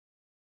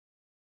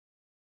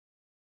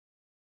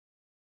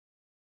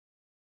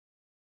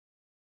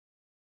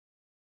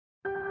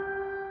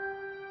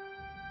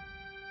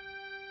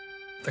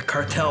The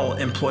cartel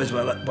employs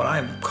what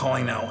I'm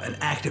calling now an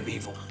active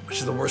evil, which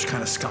is the worst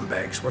kind of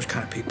scumbags, worst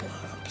kind of people.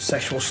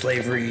 Sexual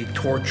slavery,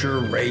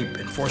 torture, rape,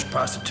 enforced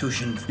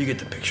prostitution. You get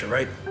the picture,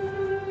 right?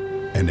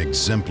 An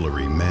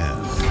exemplary man.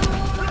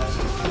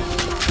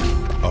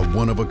 A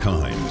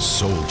one-of-a-kind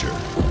soldier.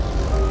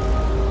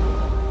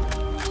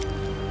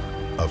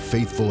 A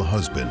faithful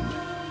husband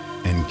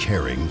and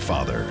caring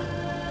father.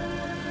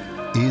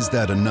 Is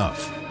that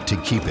enough to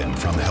keep him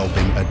from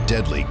helping a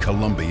deadly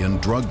Colombian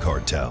drug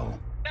cartel?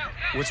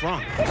 What's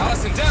wrong?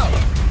 Allison, down!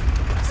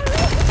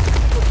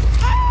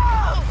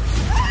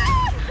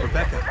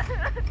 Rebecca.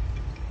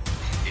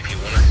 If you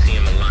want to see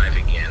him alive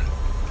again,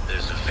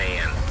 there's a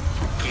van.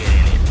 Get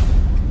in it.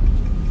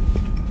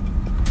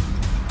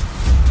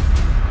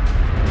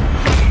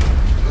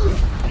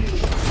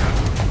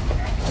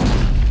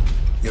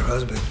 Your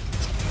husband.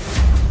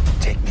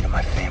 Take me to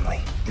my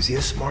family. Is he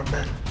a smart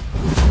man?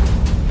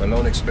 I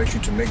don't expect you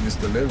to make this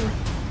delivery.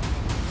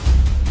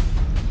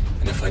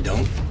 And if I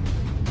don't?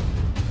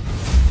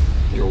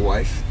 Your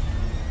wife,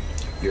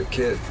 your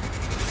kid,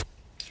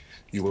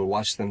 you will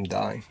watch them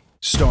die.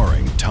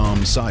 Starring Tom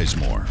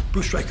Sizemore.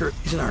 Bruce Stryker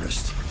is an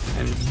artist,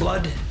 and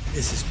blood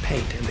is his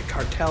paint, and the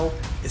cartel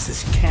is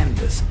his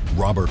canvas.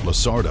 Robert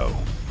Lasardo.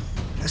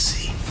 Let's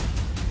see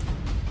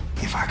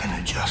if I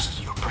can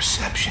adjust your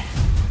perception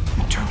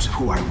in terms of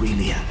who I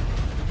really am.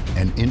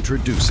 And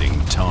introducing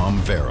Tom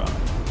Vera.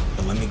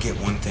 But let me get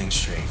one thing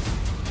straight.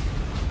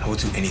 I will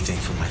do anything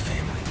for my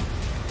family.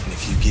 And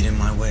if you get in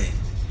my way,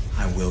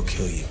 I will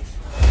kill you.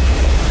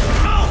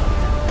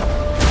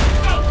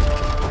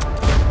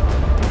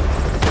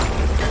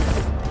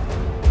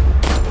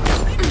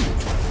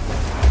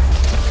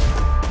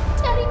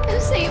 Daddy, come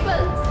save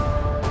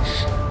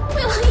us.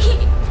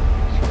 Willie.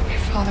 Your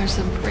father's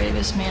the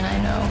bravest man I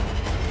know.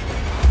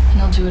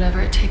 And he'll do whatever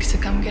it takes to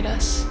come get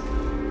us.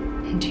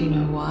 And do you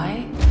know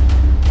why?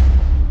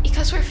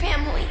 Because we're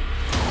family.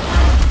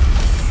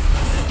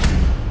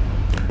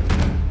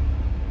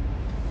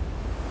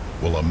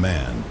 Will a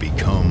man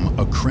become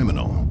a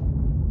criminal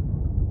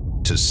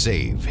to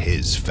save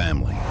his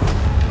family?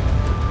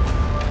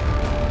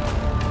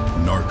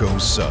 Narco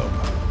Sub,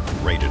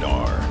 rated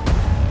R.